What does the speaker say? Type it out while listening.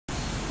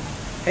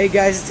Hey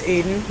guys, it's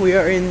Aiden. We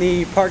are in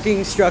the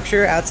parking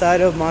structure outside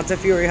of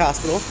Montefiore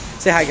Hospital.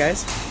 Say hi,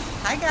 guys.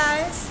 Hi,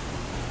 guys.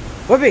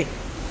 Whoopee!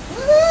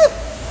 Woo!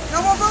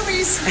 No more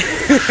boobies.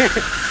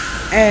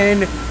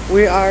 And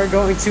we are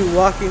going to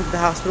walk into the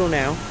hospital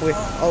now with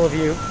all of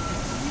you.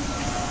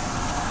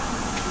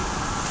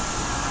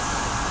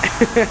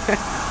 It's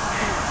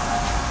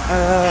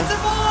a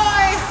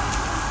boy.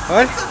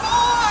 What? It's a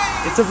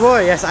boy. It's a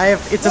boy. Yes, I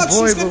have. It's Look, a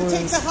boy she's gonna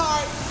balloons. take the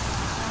heart.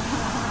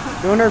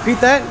 You want to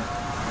repeat that?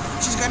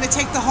 She's gonna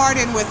take the heart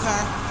in with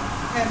her.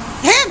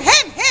 Him.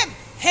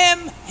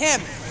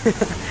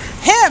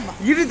 Him.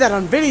 You did that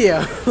on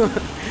video.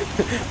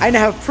 I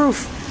now have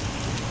proof.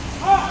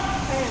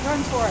 Okay,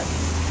 run for it.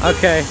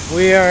 Okay,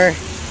 we are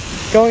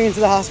going into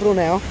the hospital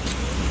now.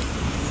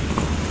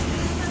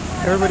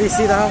 Everybody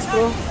see the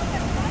hospital?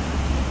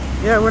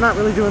 Yeah, we're not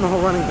really doing the whole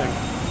running thing.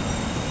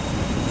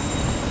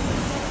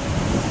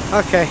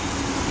 Okay.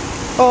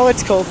 Oh,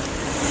 it's cold.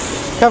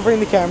 Covering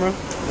the camera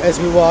as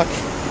we walk.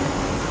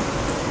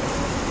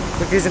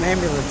 Look, there's an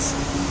ambulance.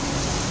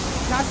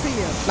 Not for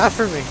you. Not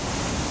for me.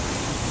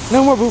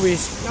 No more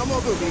boobies. No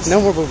more boobies.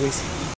 No more boobies.